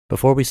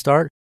Before we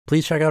start,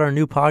 please check out our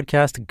new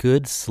podcast,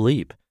 Good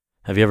Sleep.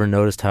 Have you ever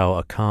noticed how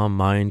a calm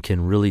mind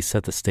can really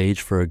set the stage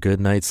for a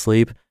good night's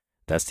sleep?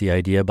 That's the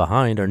idea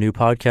behind our new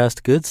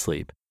podcast, Good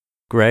Sleep.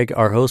 Greg,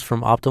 our host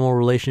from Optimal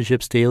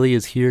Relationships Daily,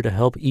 is here to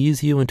help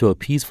ease you into a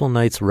peaceful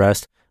night's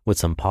rest with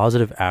some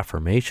positive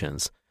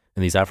affirmations.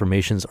 And these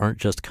affirmations aren't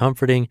just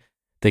comforting,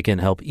 they can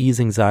help ease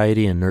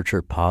anxiety and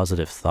nurture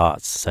positive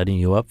thoughts, setting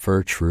you up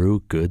for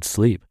true good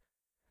sleep.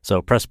 So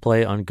press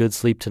play on Good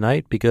Sleep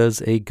tonight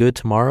because a good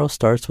tomorrow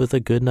starts with a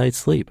good night's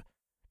sleep.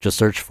 Just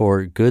search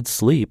for Good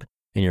Sleep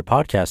in your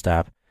podcast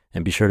app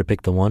and be sure to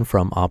pick the one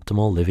from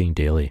Optimal Living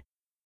Daily.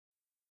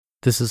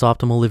 This is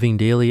Optimal Living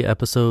Daily,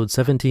 episode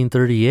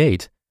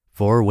 1738,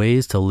 4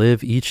 Ways to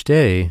Live Each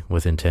Day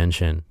with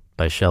Intention,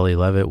 by Shelley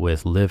Levitt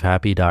with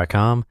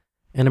LiveHappy.com.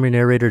 And I'm your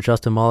narrator,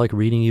 Justin Malik,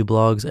 reading you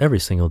blogs every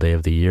single day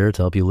of the year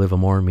to help you live a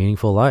more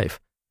meaningful life.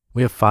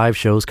 We have 5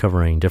 shows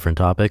covering different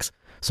topics.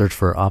 Search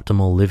for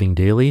Optimal Living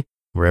Daily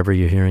wherever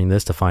you're hearing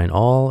this to find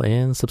all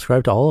and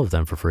subscribe to all of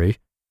them for free.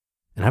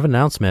 And I have an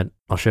announcement.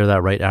 I'll share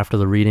that right after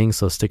the reading,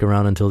 so stick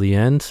around until the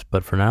end.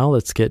 But for now,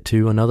 let's get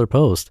to another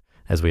post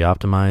as we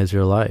optimize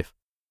your life.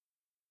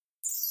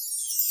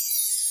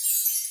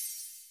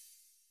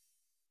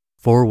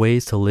 4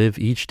 Ways to Live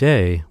Each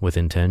Day with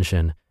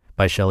Intention,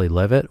 by Shelley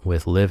Levitt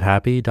with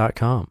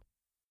LiveHappy.com.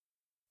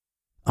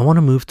 I want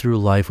to move through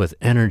life with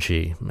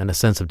energy and a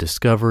sense of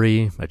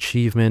discovery,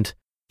 achievement,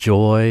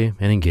 joy,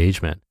 and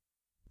engagement.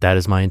 That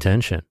is my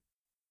intention.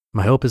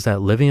 My hope is that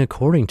living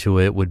according to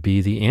it would be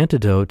the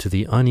antidote to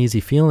the uneasy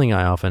feeling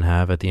I often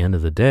have at the end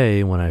of the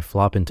day when I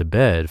flop into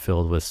bed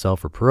filled with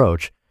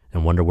self-reproach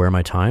and wonder where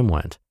my time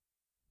went.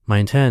 My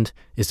intent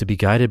is to be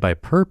guided by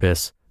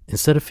purpose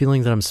instead of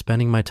feeling that I'm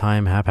spending my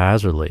time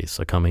haphazardly,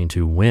 succumbing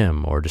to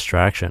whim or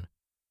distraction.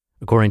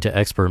 According to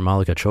expert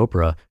Malika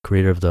Chopra,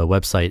 creator of the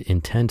website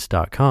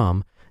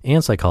Intent.com,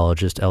 and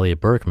psychologist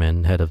Elliot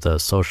Berkman, head of the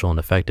Social and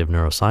Effective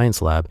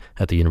Neuroscience Lab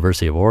at the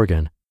University of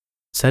Oregon,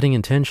 setting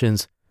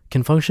intentions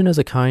can function as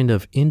a kind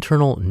of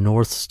internal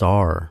North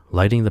Star,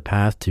 lighting the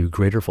path to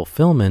greater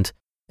fulfillment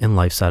and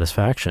life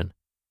satisfaction.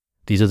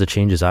 These are the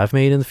changes I've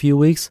made in the few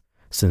weeks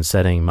since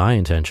setting my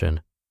intention.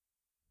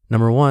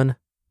 Number 1,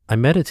 I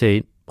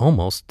meditate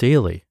almost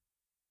daily.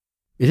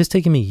 It has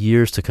taken me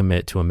years to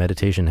commit to a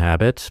meditation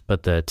habit,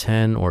 but the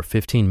 10 or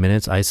 15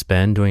 minutes I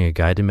spend doing a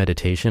guided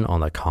meditation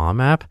on the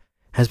Calm app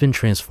has been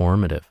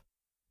transformative.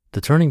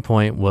 The turning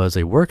point was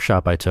a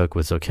workshop I took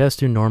with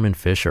Zokestu Norman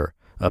Fisher,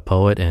 a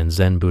poet and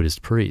Zen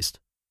Buddhist priest.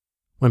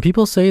 When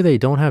people say they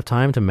don't have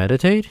time to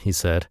meditate, he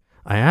said,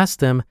 I ask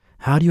them,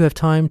 how do you have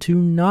time to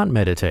not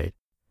meditate?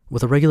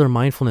 With a regular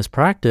mindfulness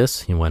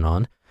practice, he went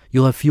on,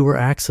 you'll have fewer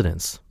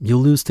accidents,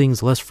 you'll lose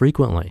things less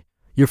frequently,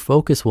 your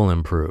focus will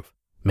improve,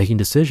 making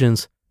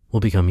decisions will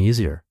become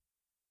easier.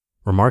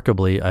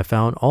 Remarkably, I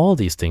found all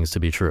these things to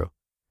be true,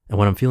 and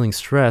when I'm feeling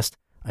stressed,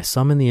 I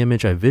summon the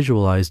image I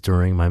visualized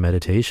during my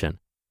meditation.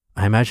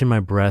 I imagine my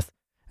breath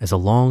as a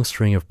long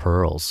string of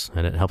pearls,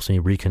 and it helps me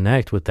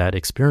reconnect with that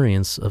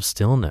experience of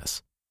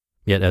stillness.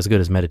 Yet as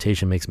good as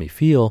meditation makes me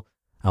feel,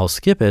 I'll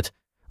skip it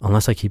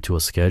unless I keep to a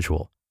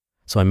schedule.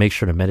 So I make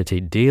sure to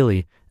meditate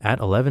daily at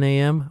 11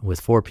 a.m. with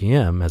 4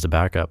 p.m. as a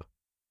backup.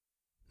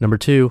 Number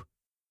 2,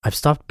 I've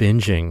stopped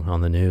binging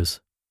on the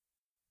news.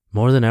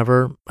 More than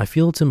ever, I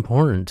feel it's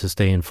important to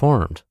stay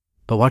informed.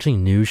 But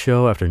watching news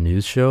show after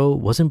news show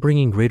wasn't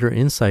bringing greater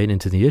insight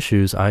into the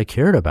issues I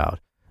cared about.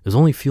 It was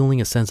only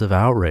fueling a sense of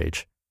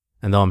outrage.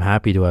 And though I'm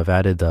happy to have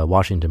added the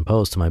Washington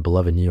Post to my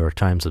beloved New York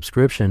Times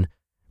subscription,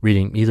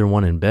 reading either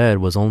one in bed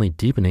was only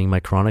deepening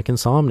my chronic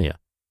insomnia.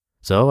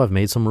 So I've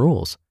made some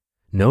rules.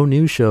 No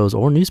news shows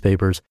or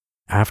newspapers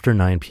after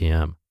 9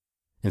 p.m.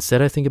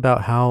 Instead, I think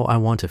about how I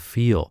want to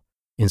feel,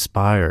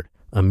 inspired,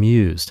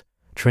 amused,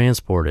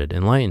 transported,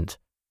 enlightened.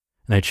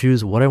 And I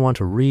choose what I want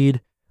to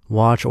read,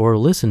 watch, or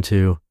listen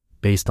to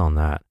based on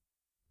that.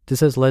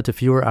 This has led to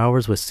fewer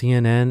hours with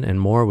CNN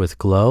and more with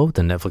Glow,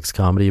 the Netflix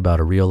comedy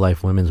about a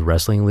real-life women's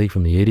wrestling league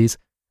from the 80s,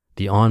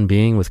 the On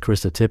Being with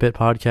Krista Tippett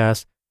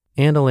podcast,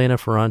 and Elena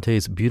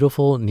Ferrante's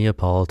beautiful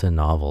Neapolitan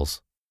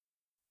novels.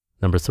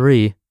 Number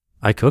 3,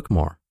 I cook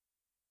more.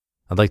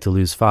 I'd like to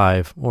lose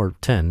 5 or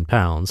 10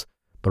 pounds,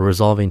 but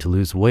resolving to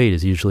lose weight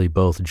is usually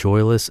both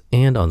joyless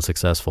and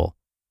unsuccessful.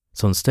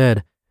 So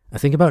instead, I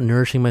think about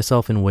nourishing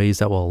myself in ways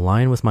that will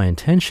align with my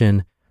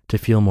intention to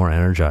feel more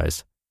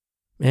energized.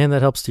 And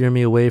that helps steer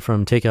me away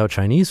from takeout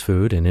Chinese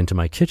food and into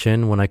my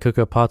kitchen when I cook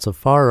up pots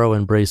of farro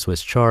and braised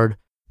Swiss chard,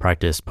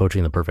 practice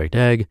poaching the perfect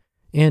egg,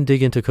 and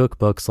dig into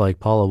cookbooks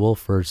like Paula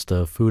Wolfert's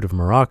The Food of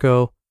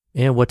Morocco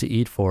and What to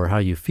Eat for How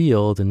You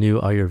Feel, the new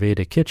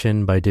Ayurvedic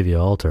Kitchen by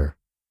Divya Alter.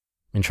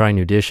 In trying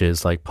new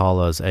dishes like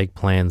Paula's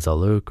eggplant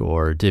zaluk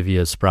or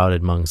Divya's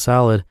sprouted mung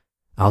salad,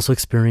 I also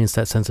experience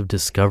that sense of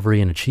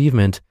discovery and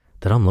achievement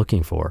that I'm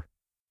looking for.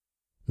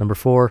 Number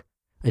 4,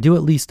 I do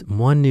at least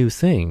one new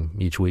thing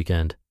each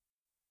weekend.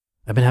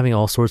 I've been having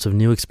all sorts of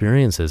new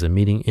experiences and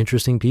meeting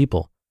interesting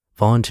people,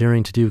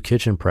 volunteering to do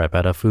kitchen prep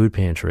at a food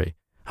pantry,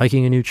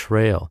 hiking a new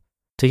trail,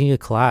 taking a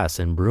class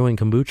in brewing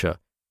kombucha,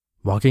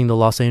 walking the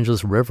Los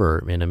Angeles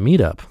River in a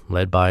meetup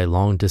led by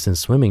long-distance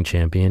swimming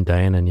champion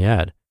Diana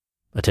Nyad,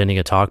 attending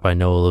a talk by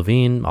Noah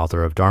Levine,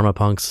 author of Dharma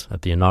Punks,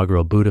 at the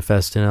inaugural Buddha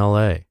Fest in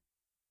LA.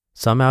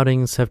 Some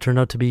outings have turned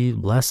out to be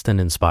less than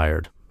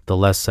inspired. The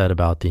less said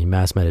about the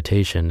mass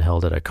meditation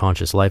held at a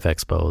Conscious Life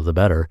Expo, the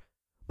better,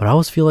 but I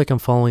always feel like I'm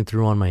following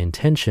through on my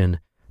intention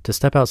to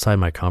step outside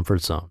my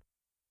comfort zone.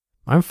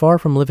 I'm far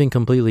from living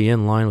completely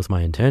in line with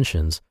my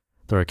intentions.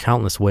 There are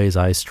countless ways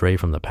I stray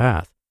from the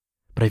path,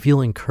 but I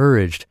feel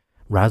encouraged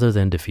rather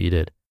than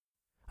defeated.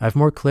 I have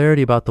more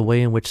clarity about the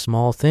way in which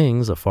small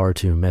things, a far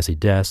too messy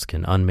desk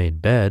and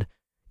unmade bed,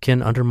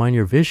 can undermine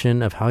your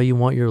vision of how you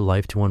want your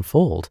life to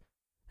unfold,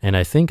 and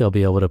I think I'll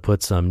be able to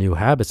put some new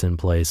habits in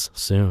place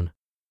soon.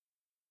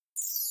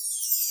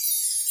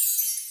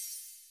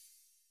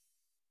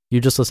 You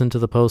just listened to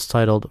the post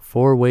titled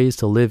 4 Ways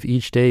to Live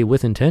Each Day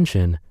with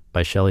Intention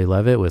by Shelley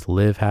Levitt with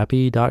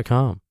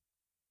LiveHappy.com.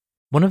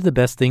 One of the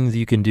best things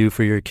you can do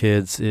for your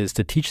kids is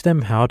to teach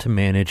them how to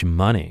manage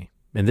money,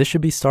 and this should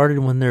be started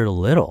when they're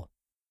little.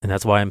 And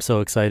that's why I'm so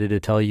excited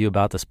to tell you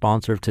about the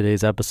sponsor of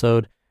today's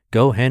episode,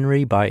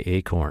 GoHenry by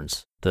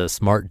Acorns, the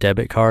smart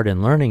debit card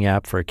and learning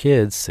app for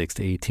kids 6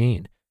 to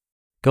 18.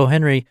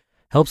 GoHenry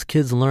helps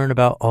kids learn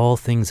about all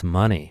things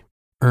money,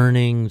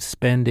 earning,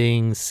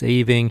 spending,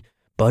 saving,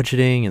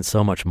 budgeting, and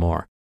so much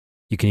more.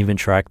 You can even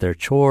track their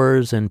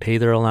chores and pay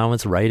their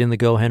allowance right in the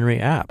GoHenry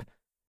app.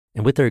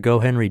 And with their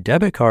GoHenry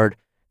debit card,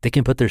 they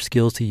can put their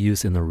skills to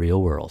use in the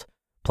real world.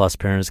 Plus,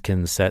 parents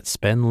can set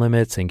spend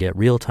limits and get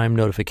real-time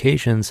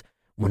notifications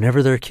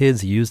whenever their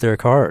kids use their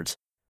cards.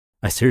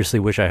 I seriously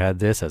wish I had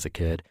this as a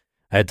kid.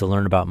 I had to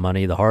learn about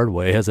money the hard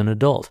way as an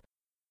adult.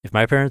 If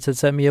my parents had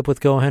set me up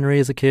with GoHenry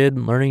as a kid,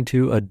 learning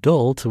to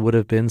adult would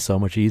have been so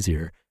much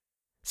easier.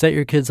 Set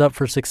your kids up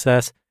for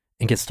success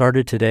and get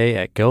started today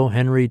at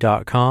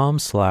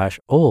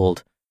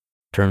gohenry.com/old.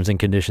 Terms and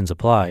conditions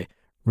apply.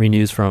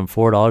 Renews from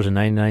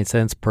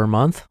 $4.99 per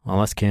month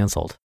unless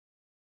canceled.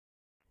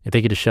 And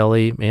thank you to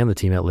Shelley and the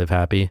team at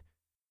LiveHappy.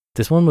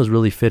 This one was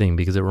really fitting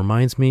because it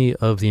reminds me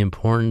of the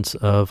importance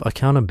of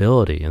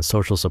accountability and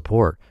social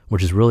support,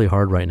 which is really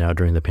hard right now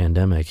during the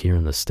pandemic here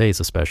in the States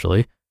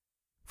especially.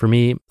 For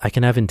me, I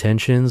can have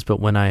intentions, but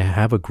when I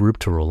have a group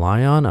to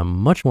rely on, I'm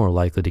much more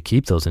likely to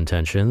keep those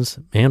intentions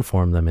and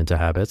form them into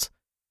habits.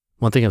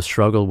 One thing I've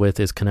struggled with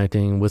is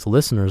connecting with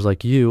listeners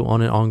like you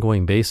on an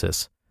ongoing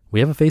basis. We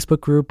have a Facebook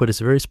group, but it's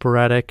very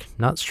sporadic,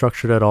 not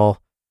structured at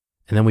all.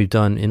 And then we've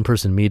done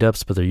in-person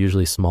meetups, but they're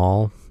usually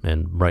small.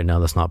 And right now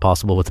that's not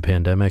possible with the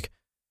pandemic.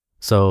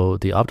 So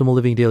the Optimal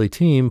Living Daily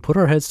team put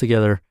our heads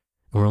together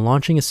and we're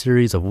launching a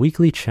series of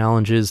weekly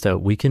challenges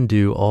that we can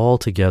do all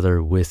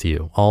together with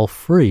you, all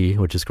free,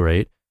 which is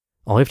great.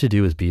 All you have to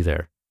do is be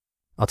there.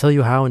 I'll tell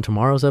you how in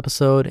tomorrow's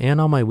episode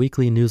and on my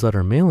weekly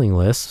newsletter mailing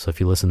list. So if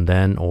you listen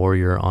then or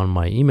you're on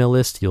my email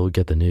list, you'll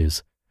get the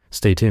news.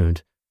 Stay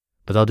tuned.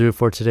 But that'll do it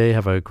for today.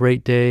 Have a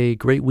great day,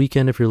 great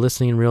weekend if you're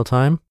listening in real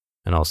time,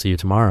 and I'll see you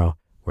tomorrow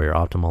where your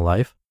optimal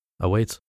life awaits.